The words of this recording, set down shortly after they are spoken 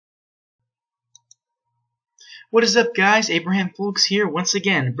What is up, guys? Abraham Foulkes here once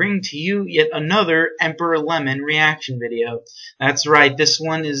again, bringing to you yet another Emperor Lemon reaction video. That's right, this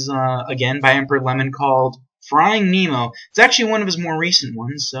one is again by Emperor Lemon, called Frying Nemo. It's actually one of his more recent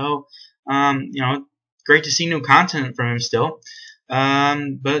ones, so you know, great to see new content from him still.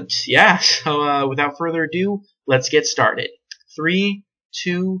 But yeah, so without further ado, let's get started. 3,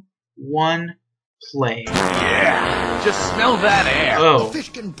 2, 1, play. Yeah, just smell that air. Oh. The fish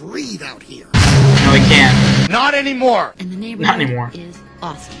can breathe out here. No, he can't. Not anymore. And the neighborhood Not anymore. is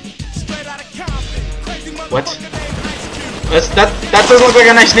awesome. What? That doesn't look like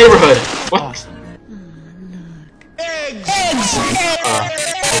a nice neighborhood. What? Oh, look. Eggs.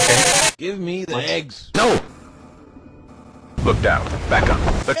 Okay. Give me the eggs. No! Look down. Back up.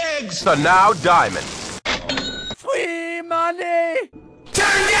 The eggs are now diamonds. Free money.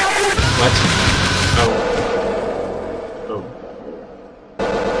 What? Oh.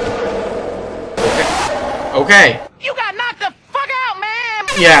 Okay. You got knocked the fuck out, man!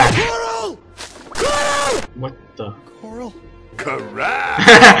 Yeah. Coral! Coral! What the? Coral?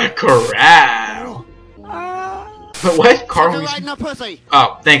 Corral. Corral. But what? Carl? Right in the pussy.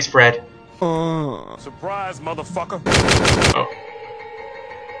 Oh, thanks, Fred. Surprise, motherfucker. Oh.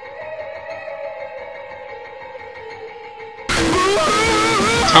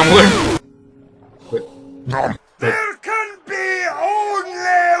 Tumblr? What? There can be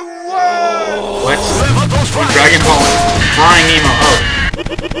only one. What? Dragon Ball. Frying Nemo.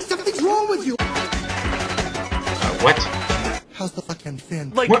 Oh. Something's wrong with you. What? How's the fucking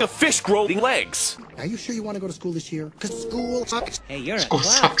fin? Like What? the fish growing legs. Are you sure you want to go to school this year? Because school sucks. Hey, you're a School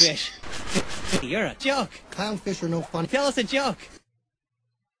sucks. clownfish. You're a joke. Clownfish are no fun. Tell us a joke.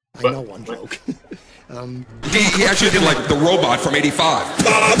 I know one joke. He actually did like the robot from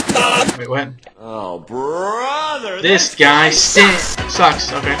 '85. Wait, what? Oh, brother. This guy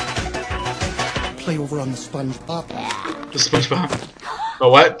sucks. Okay. Play over on the SpongeBob. The SpongeBob. Oh,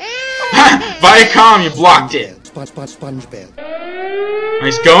 what? Viacom, you blocked it. SpongeBob.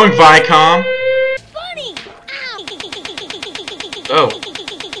 Nice going, Viacom. Funny! Oh.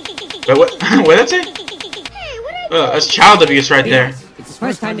 Wait, what? What did that say? That's child abuse right there.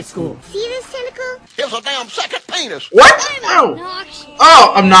 First time at school. See this tentacle? Here's a damn second penis. What? Oh. Obnoxious.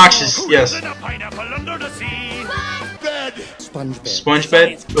 Oh, obnoxious. Yes. Pineapple under the sea. Dead. SpongeBob.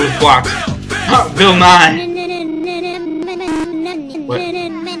 SpongeBob? It was blocked. Bill Nye. What?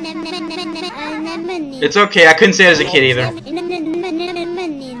 It's okay, I couldn't say it as a kid either. What?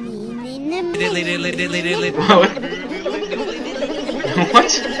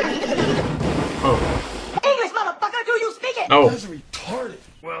 What? Oh. English, motherfucker, do you speak it? Oh. That's retarded.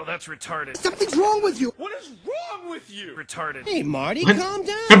 Well, that's retarded. Something's wrong with you. What is wrong with you? Retarded. Hey, Marty, What? calm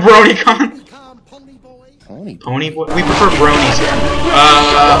down. BronyCon? Pony boy. Pony boy? We prefer bronies.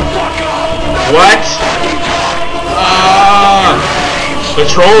 What? The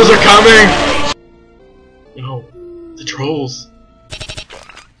trolls are coming! No. The trolls.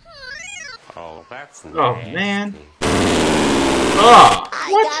 Oh, that's Oh, man. Oh,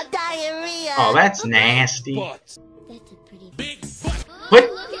 what? got diarrhea. Oh, that's nasty. That's a pretty big What?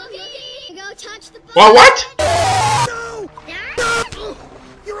 Go touch the butt. Well, what? No! No!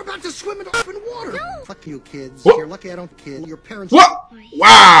 You're about to swim in open water. No. Fuck you, kids. What? You're lucky I don't kid. Your parents. What?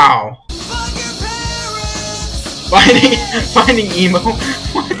 Wow. Finding emo.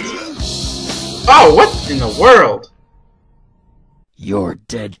 What? Oh, what in the world? You're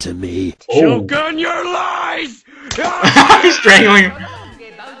dead to me. Oh. Gun your lies! He's strangling her.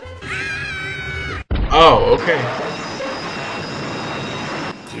 Oh, okay.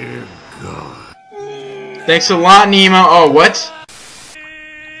 Dear God. Thanks a lot, Nemo. Oh, what?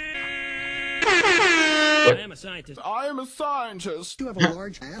 I am a scientist. I am a scientist. You have a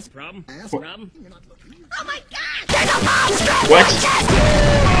large ass. Problem? Ass. Problem? You're not looking. Oh my god! What?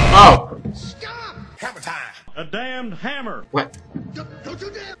 Oh. Stop! Hammer time. A damned hammer. What? Don't you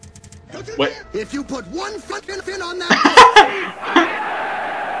dare! Don't you What? dare! If you put one front fin on that.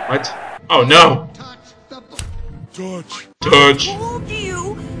 What? Oh, no. Touch the. Touch. Touch. Told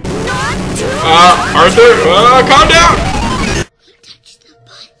you not to Arthur, calm down. touch the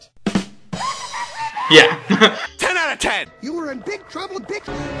butt. Yeah. 10 out of 10. You were in big trouble, big.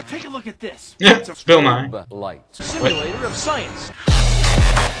 Take a look at this. Yeah. It's Bill Nye. Simulator of science.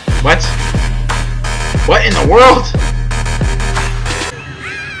 What? What in the world?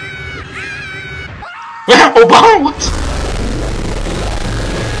 Obama, what?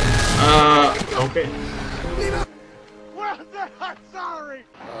 Okay. I'm sorry.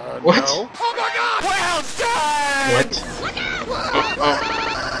 What? No. Oh my God! Well done. What?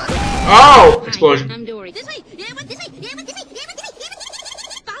 Oh! Explosion. I'm Dory. This way. Yeah, but this way. Yeah, but this way. Yeah, but this way. Yeah, but this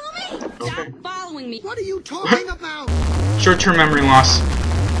way. Follow me. Okay. Stop following following me. What are you talking about? Short-term memory loss.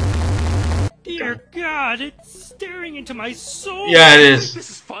 Dear God, it's staring into my soul. Yeah, it is. This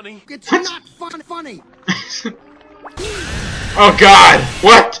is funny. It's not funny. Oh God!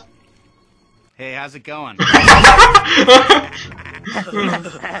 What? Hey, how's it going?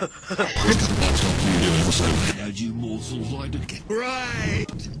 Right.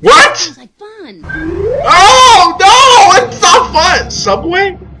 What? Sounds like fun. Oh no! It's not fun.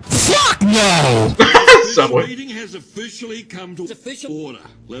 Subway? Fuck no! Subway. Meeting has officially come to order.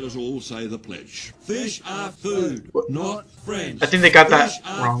 Let us all say the pledge. Fish are food, not friends. I think they got that Fish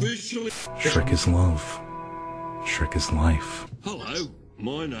are wrong. officially... Trick is love. Trick is life. Hello,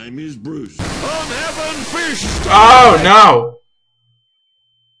 my name is Bruce. I'm having fish. Oh no!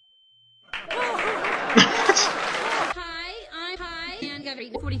 Hi, and I've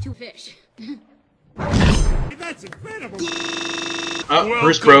eaten 42 fish. That's incredible. Oh,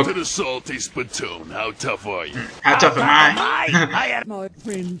 Bruce broke. to the salty spittoon. How tough are you? How tough am I? I had my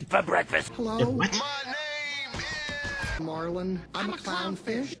friend for breakfast. Hello, What? Marlin. I'm a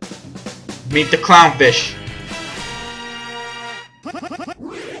clownfish. Meet the clownfish.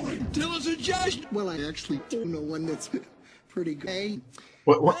 Tell us a jest. Well, I actually do know one that's pretty good. Hey.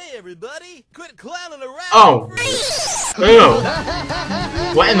 What? Hey, everybody! Quit clowning around. Oh. Ew.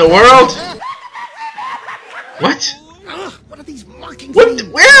 What in the world? What? Ugh, what are these markings? What? mean?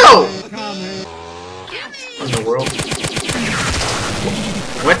 Ew! What in the world?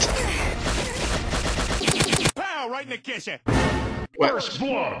 What? Pow! Right in the kitchen. What? First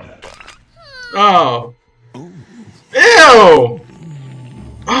blood. Oh. Ew!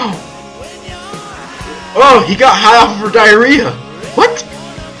 Oh. Oh, he got high off of diarrhea. What?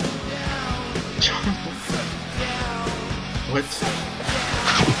 What?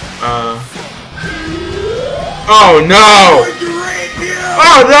 Oh no!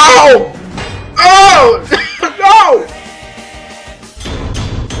 Oh no! Oh no!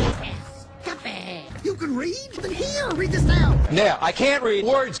 Stop it. You can read? Then here, read this down. Yeah, I can't read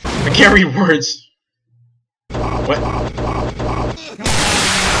words. I can't read words. What?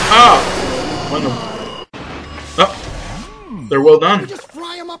 Oh! What the? Oh! They're well done. Just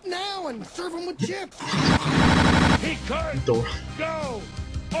fry them up now and serve them with chips. He could Door. go.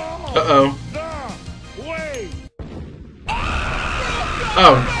 Uh-oh. The way.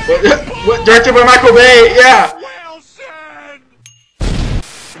 Oh. What? Directed by Michael Bay, yeah! Well said.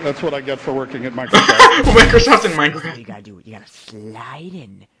 That's what I get for working at Microsoft. Microsoft and Minecraft. You gotta do it. You gotta slide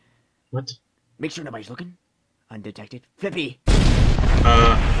in. What? Make sure nobody's looking. Undetected. Flippy.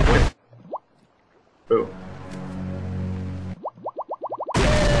 What? Oh.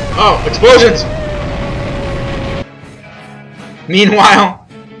 Oh, explosions! Meanwhile,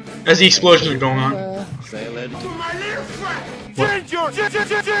 as the explosions are going on.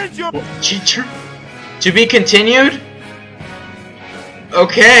 Ginger? To be continued?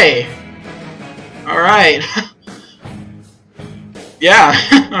 Okay. Alright. Yeah.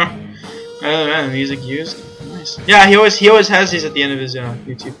 Music used. Nice. Yeah, he always has these at the end of his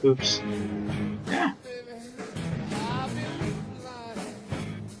YouTube poops. Yeah.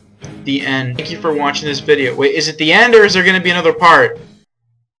 The end. Thank you for watching this video. Wait, is it the end or is there gonna be another part?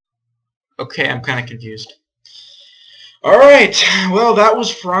 Okay, I'm kinda confused. Alright, well that was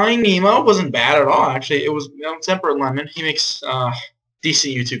Frying Nemo. It wasn't bad at all, actually. It was Temper Lemon. He makes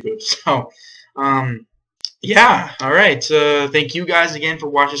decent YouTube poops. So yeah, alright. Thank you guys again for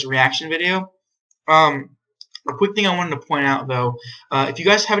watching this reaction video. A quick thing I wanted to point out though, if you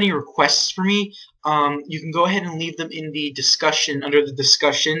guys have any requests for me, you can go ahead and leave them in the discussion, under the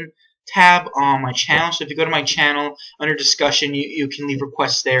discussion tab on my channel. So if you go to my channel, under discussion, you can leave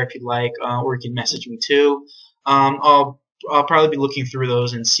requests there if you'd like, or you can message me too. I'll probably be looking through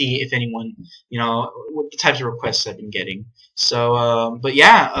those and see if anyone, what the types of requests I've been getting. So, but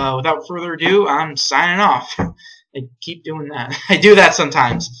yeah, without further ado, I'm signing off. I keep doing that. I do that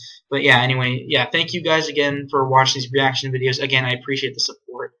sometimes. But yeah, anyway, yeah, thank you guys again for watching these reaction videos. Again, I appreciate the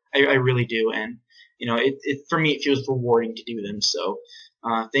support. I really do. And, for me, it feels rewarding to do them. So,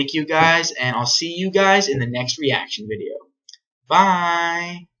 thank you guys, and I'll see you guys in the next reaction video.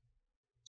 Bye!